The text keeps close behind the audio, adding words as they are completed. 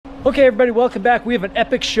Okay, everybody, welcome back. We have an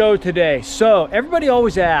epic show today. So everybody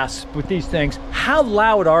always asks with these things, how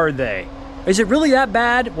loud are they? Is it really that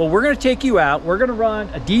bad? Well, we're gonna take you out. We're gonna run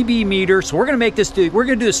a dB meter. So we're gonna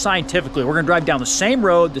do this scientifically. We're gonna drive down the same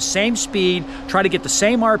road, the same speed, try to get the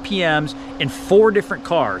same RPMs in 4 different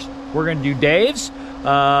cars. We're gonna do Dave's,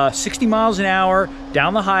 60 miles an hour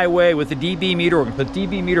down the highway with the dB meter. We're gonna put the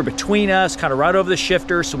dB meter between us, kind of right over the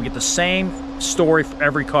shifter, so we get the same story for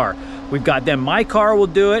every car. We've got then my car will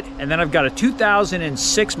do it, and then I've got a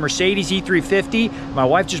 2006 Mercedes E350. My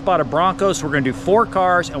wife just bought a Bronco, so we're gonna do 4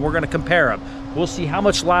 cars and we're gonna compare them. We'll see how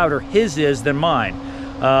much louder his is than mine.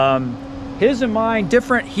 His and mine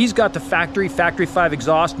different. He's got the factory 5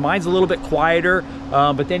 exhaust. Mine's a little bit quieter,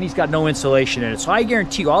 but then he's got no insulation in it. So I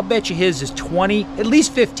guarantee you, I'll bet you his is 20, at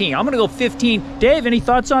least 15. I'm gonna go 15. Dave, any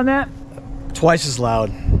thoughts on that? Twice as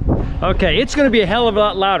loud. Okay, it's gonna be a hell of a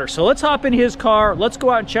lot louder. So let's hop in his car, let's go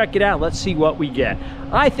out and check it out, let's see what we get.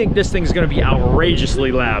 I think this thing's gonna be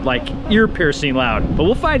outrageously loud, like ear-piercing loud, but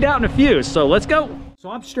we'll find out in a few, so let's go. So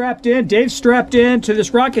I'm strapped in, Dave's strapped in to this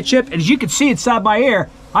rocket ship, and as you can see inside my ear,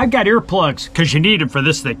 I've got earplugs, because you need them for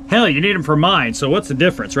this thing. Hell, you need them for mine, so what's the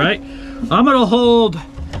difference, right? I'm gonna hold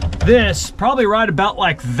this probably right about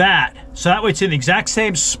like that, so that way it's in the exact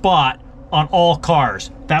same spot on all cars.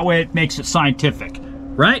 That way it makes it scientific.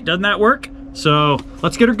 Right? Doesn't that work? So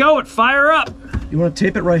let's get her going. Fire up. You want to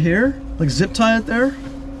tape it right here? Like zip tie it there?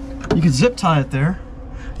 You can zip tie it there.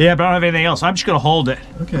 Yeah, but I don't have anything else. I'm just going to hold it.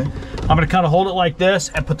 Okay. I'm going to kind of hold it like this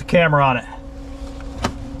and put the camera on it.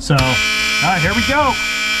 So, all right, here we go.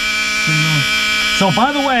 So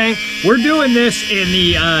by the way, we're doing this in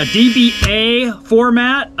the DBA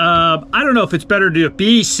format. I don't know if it's better to do a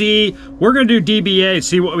B, C. We're going to do DBA and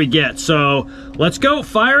see what we get. So let's go.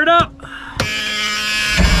 Fire it up.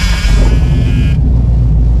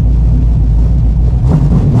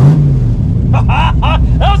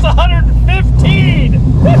 That was 115!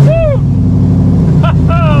 Woohoo!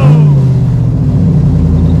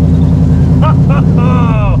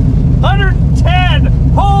 110!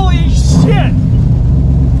 Holy shit!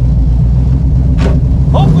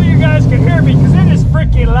 Hopefully you guys can hear me, because it is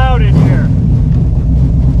freaking loud in here.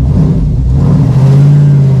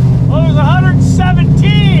 Oh, there's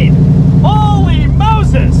 117! Holy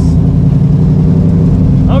Moses!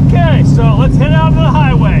 Okay, so let's head out to the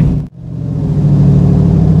highway.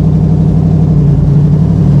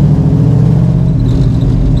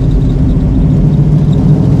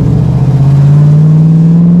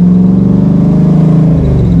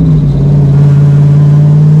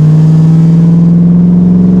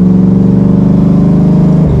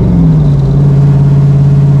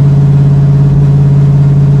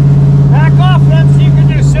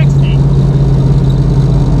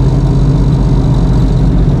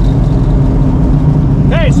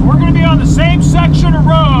 Section of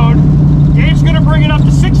road. Dave's gonna bring it up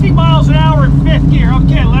to 60 miles an hour in 5th gear.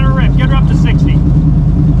 Okay, let her rip. Get her up to 60.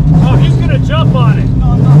 Oh, he's gonna jump on it.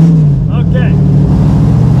 No, I'm not. Okay.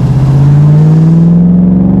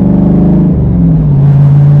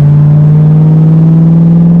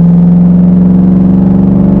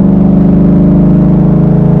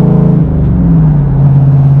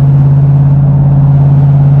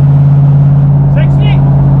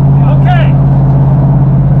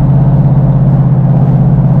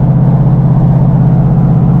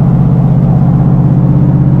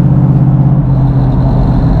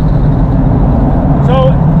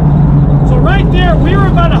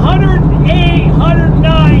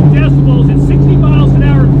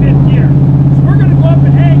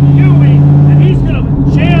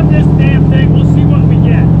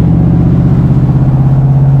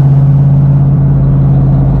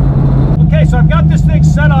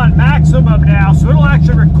 Maximum now, so it'll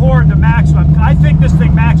actually record the maximum. I think this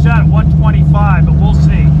thing maxed out at 125, but we'll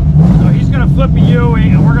see. So he's gonna flip a U-ey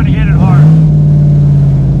and we're gonna hit it hard.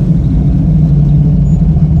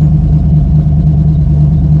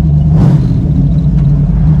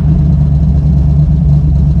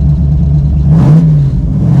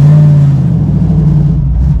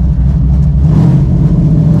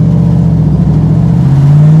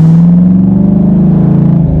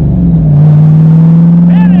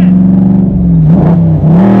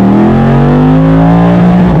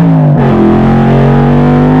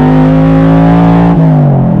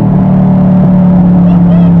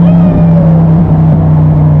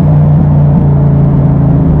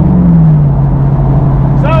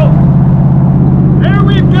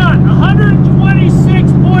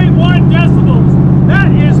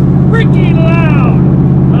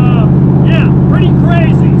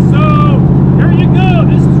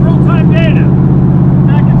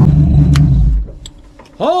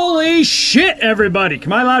 shit, everybody.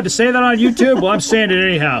 Am I allowed to say that on YouTube? Well, I'm saying it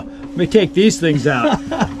anyhow. Let me take these things out.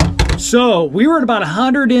 So we were at about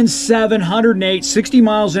 107, 108, 60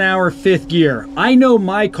 miles an hour, fifth gear. I know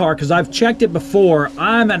my car because I've checked it before.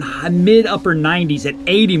 I'm at mid upper 90s at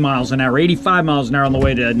 80 miles an hour, 85 miles an hour on the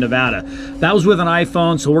way to Nevada. That was with an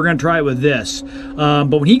iPhone, so we're gonna try it with this. But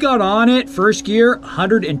when he got on it, first gear,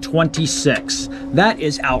 126. That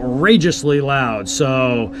is outrageously loud.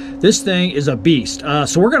 So this thing is a beast.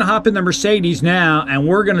 So we're gonna hop in the Mercedes now, and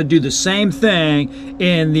we're gonna do the same thing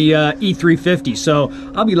in the E350. So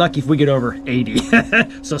I'll be lucky if we get over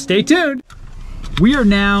 80. So stay tuned. We are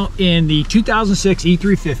now in the 2006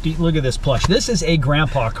 E350. Look at this plush. This is a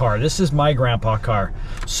grandpa car. This is my grandpa car.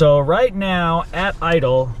 So right now at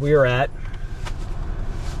idle, we are at,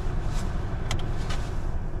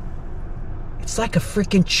 it's like a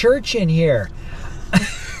freaking church in here.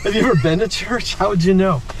 Have you ever been to church? How would you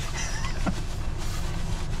know?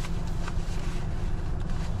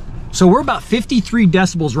 So we're about 53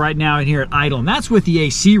 decibels right now in here at idle, and that's with the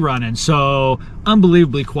AC running, so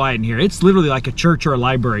unbelievably quiet in here. It's literally like a church or a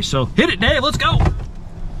library. So hit it, Dave, let's go.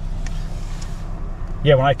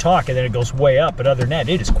 Yeah, when I talk and then it goes way up, but other than that,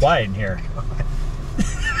 it is quiet in here.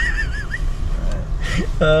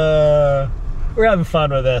 We're having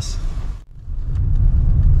fun with this.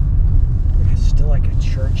 It's still like a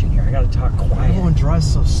church in here. I gotta talk quiet. Everyone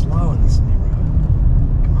drives so slow in this neighborhood.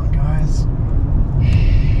 Come on, guys.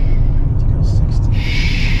 60.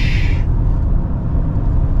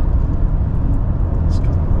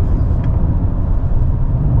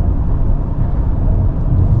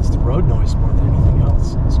 It's the road noise more than anything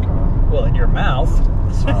else in this car. Well, in your mouth.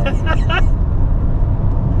 Sorry. Yeah,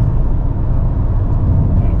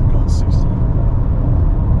 we're going 60.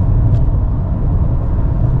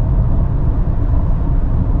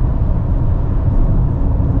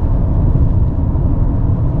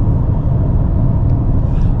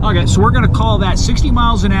 Okay, so we're gonna call that 60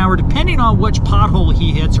 miles an hour, depending on which pothole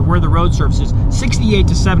he hits or where the road surface is, 68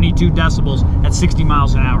 to 72 decibels at 60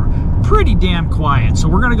 miles an hour. Pretty damn quiet. So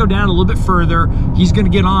we're gonna go down a little bit further. He's gonna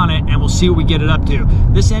get on it and we'll see what we get it up to.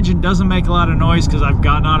 This engine doesn't make a lot of noise because I've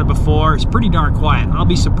gotten on it before. It's pretty darn quiet. I'll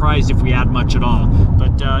be surprised if we add much at all.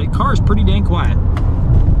 But the car is pretty dang quiet.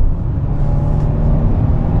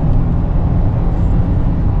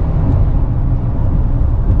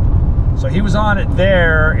 So he was on it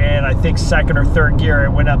there, and I think second or third gear,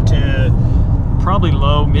 it went up to probably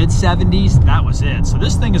low, mid 70s. That was it. So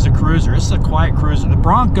this thing is a cruiser. This is a quiet cruiser. The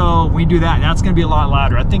Bronco, we do that. That's going to be a lot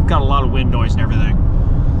louder. I think got a lot of wind noise and everything.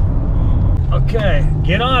 Okay,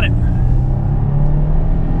 get on it.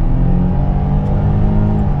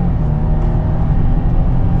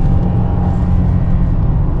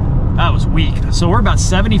 That was weak. So we're about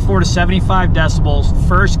 74 to 75 decibels,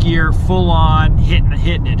 first gear, full on, hitting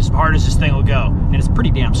it as hard as this thing will go. And it's pretty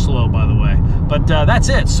damn slow, by the way. But that's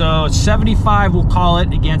it. So 75, we'll call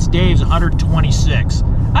it, against Dave's 126.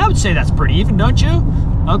 I would say that's pretty even, don't you?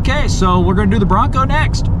 Okay, so we're gonna do the Bronco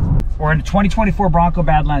next. We're in the 2024 Bronco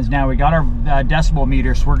Badlands now. We got our decibel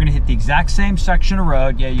meter, so we're gonna hit the exact same section of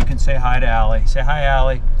road. Yeah, you can say hi to Allie. Say hi,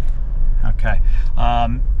 Allie. Okay.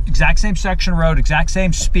 Exact same section of road, exact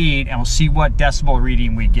same speed, and we'll see what decibel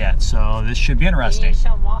reading we get. So this should be interesting. You need to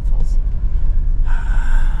show waffles.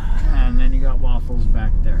 And then you got waffles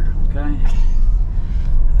back there, okay?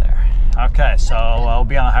 There. Okay, so we'll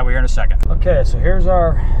be on the highway here in a second. Okay, so here's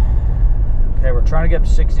our, okay, we're trying to get up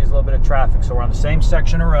to 60, there's a little bit of traffic, so we're on the same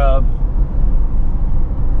section of road.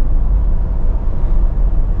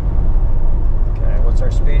 Okay, what's our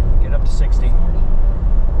speed? Get up to 60.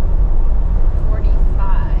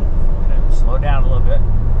 45. Okay, slow down a little bit.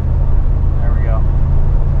 There we go.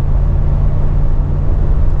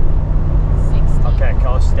 60. Okay,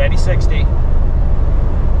 call it steady 60.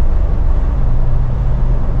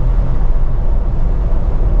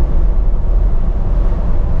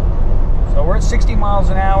 So we're at 60 miles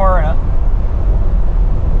an hour,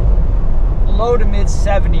 low to mid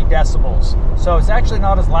 70 decibels. So it's actually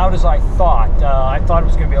not as loud as I thought. I thought it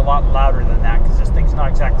was going to be a lot louder than that because this thing's not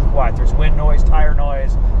exactly quiet. There's wind noise, tire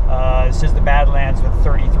noise. This is the Badlands with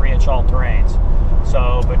 33-inch all-terrains.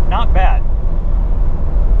 So, but not bad.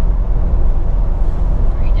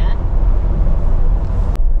 Are you done?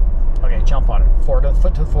 Okay, jump on it. Foot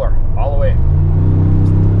to the floor, all the way.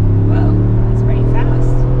 Whoa, that's pretty fast.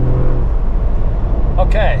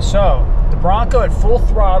 Okay, so the Bronco at full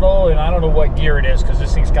throttle, and I don't know what gear it is because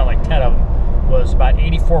this thing's got like 10 of them, was about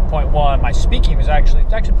 84.1. My speaking was actually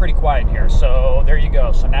pretty quiet in here. So there you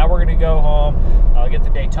go. So now we're gonna go home, get the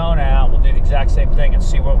Daytona out. We'll do the exact same thing and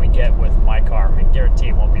see what we get with my car. I guarantee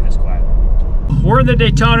it won't be this quiet. we're in the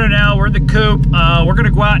Daytona now. We're in the coupe. We're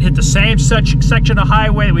gonna go out and hit the same section of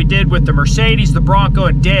highway that we did with the Mercedes, the Bronco,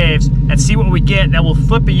 and Dave's, and see what we get. And then we'll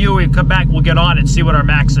flip a U and come back. We'll get on it and see what our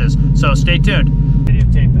max is. So stay tuned.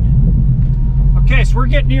 Videotaping. Okay, so we're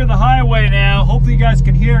getting near the highway now. Hopefully you guys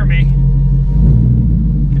can hear me.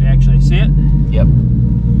 Can you actually see it? Yep.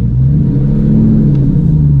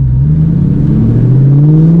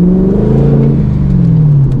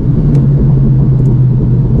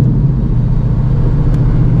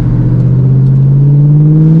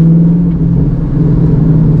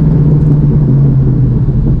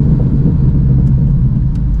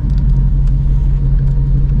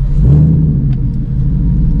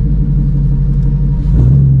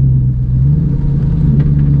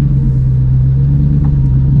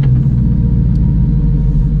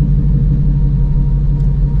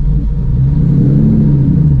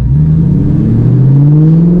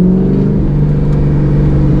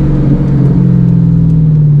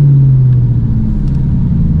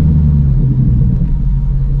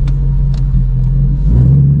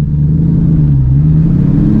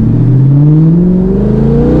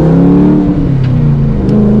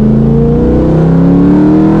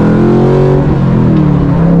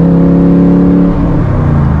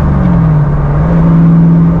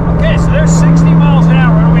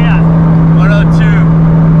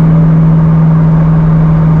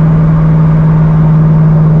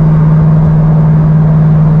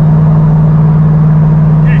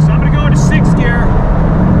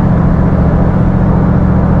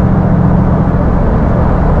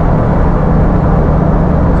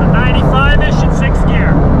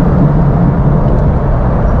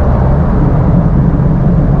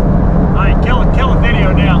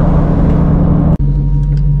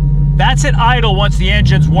 That's at idle once the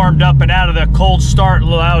engine's warmed up and out of the cold start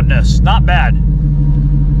loudness. Not bad.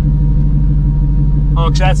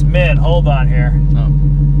 Folks, that's mid. Hold on here. Oh.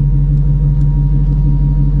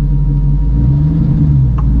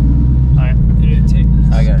 Alright, you need to take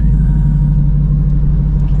this. I got it.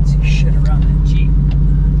 Can't see shit around that Jeep.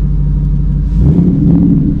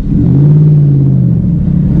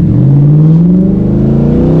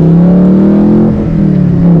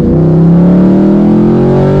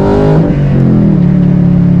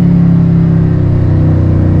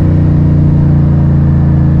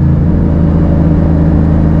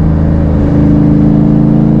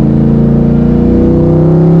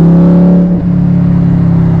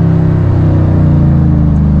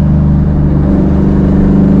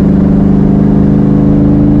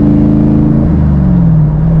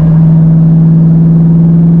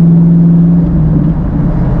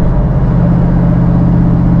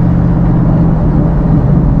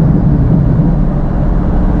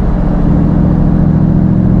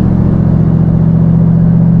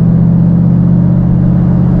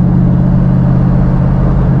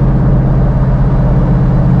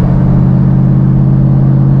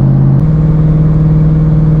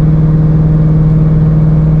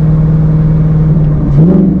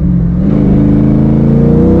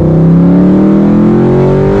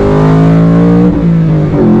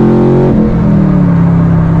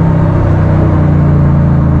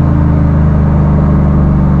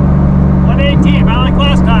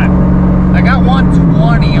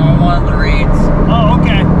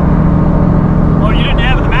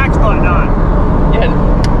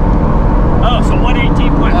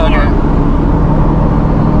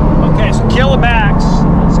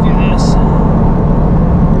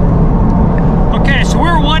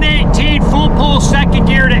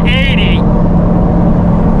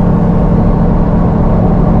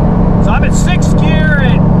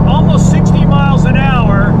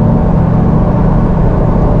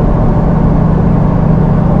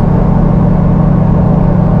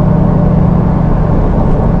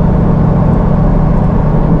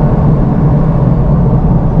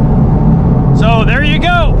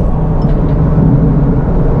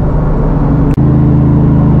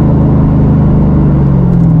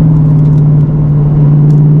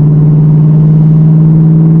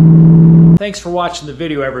 Thanks for watching the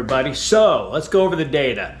video, everybody. So let's go over the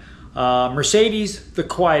data. Mercedes, the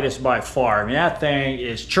quietest by far. I mean, that thing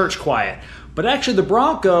is church quiet. But actually the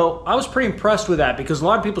Bronco, I was pretty impressed with that because a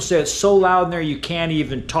lot of people say it's so loud in there you can't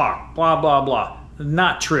even talk, blah, blah, blah.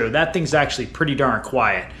 Not true. That thing's actually pretty darn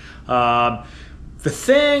quiet. The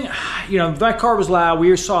thing, you know, that car was loud.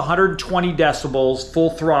 We saw 120 decibels, full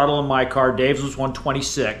throttle in my car. Dave's was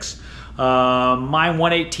 126. Mine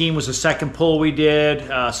 118 was the second pull we did.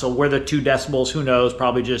 So where the 2 decibels, who knows,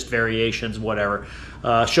 probably just variations, whatever.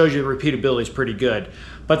 Shows you the repeatability is pretty good.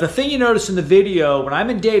 But the thing you notice in the video, when I'm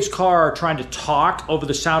in Dave's car trying to talk over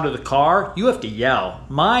the sound of the car, you have to yell.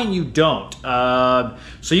 Mine, you don't.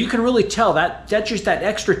 So you can really tell that just that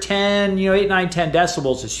extra 10, 8, 9, 10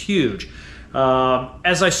 decibels is huge.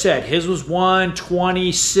 As I said, his was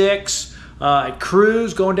 126. At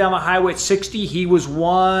cruise, going down the highway at 60, he was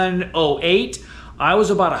 108. I was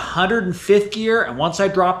about 105th gear, and once I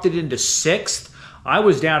dropped it into 6th, I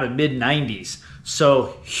was down to mid-90s.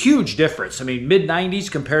 So huge difference. I mean, mid-90s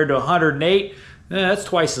compared to 108, that's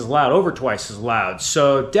twice as loud, over twice as loud.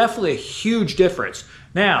 So definitely a huge difference.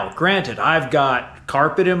 Now, granted, I've got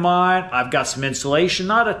carpet in mine, I've got some insulation,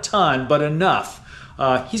 not a ton, but enough.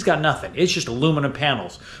 He's got nothing. It's just aluminum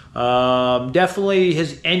panels. Definitely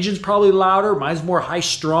his engine's probably louder. Mine's more high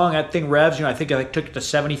strung. That thing revs. I think I took it to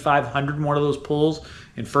 7,500 in one of those pulls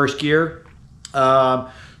in first gear.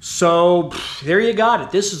 So there you got it.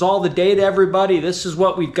 This is all the data, everybody. This is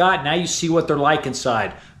what we've got. Now you see what they're like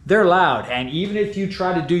inside. They're loud, and even if you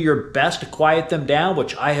try to do your best to quiet them down,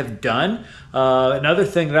 which I have done, another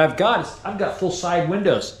thing that I've got is I've got full side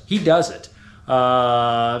windows. He doesn't.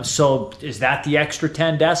 So is that the extra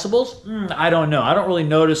 10 decibels? I don't know. I don't really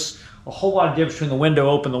notice a whole lot of difference between the window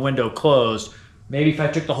open and the window closed. Maybe if I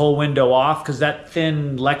took the whole window off, because that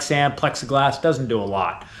thin Lexan plexiglass doesn't do a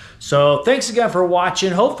lot. So thanks again for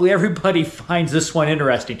watching. Hopefully everybody finds this one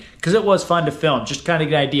interesting, because it was fun to film. Just kind of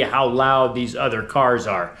get an idea how loud these other cars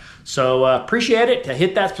are. So appreciate it.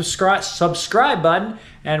 Hit that subscribe button,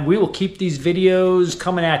 and we will keep these videos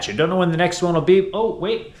coming at you. Don't know when the next one will be. Oh,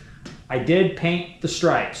 wait. I did paint the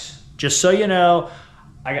stripes. Just so you know,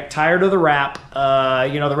 I got tired of the wrap.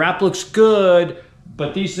 The wrap looks good,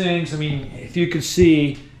 but these things, I mean, if you can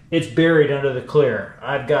see, it's buried under the clear.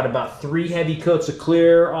 I've got about 3 heavy coats of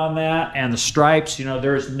clear on that, and the stripes,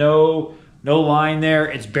 there's no line there.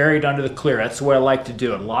 It's buried under the clear. That's the way I like to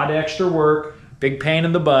do it. A lot of extra work, big pain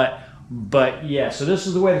in the butt, but yeah, so this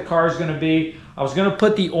is the way the car is gonna be. I was gonna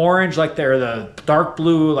put the orange, like the dark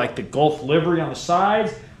blue, like the Gulf livery on the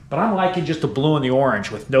sides, but I'm liking just the blue and the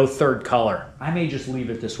orange with no third color. I may just leave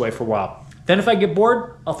it this way for a while. Then if I get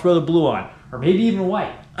bored, I'll throw the blue on, or maybe even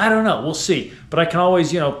white. I don't know, we'll see. But I can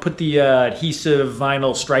always, put the adhesive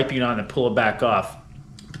vinyl striping on and pull it back off.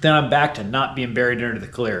 But then I'm back to not being buried under the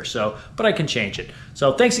clear. So, but I can change it.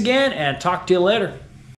 So thanks again, and talk to you later.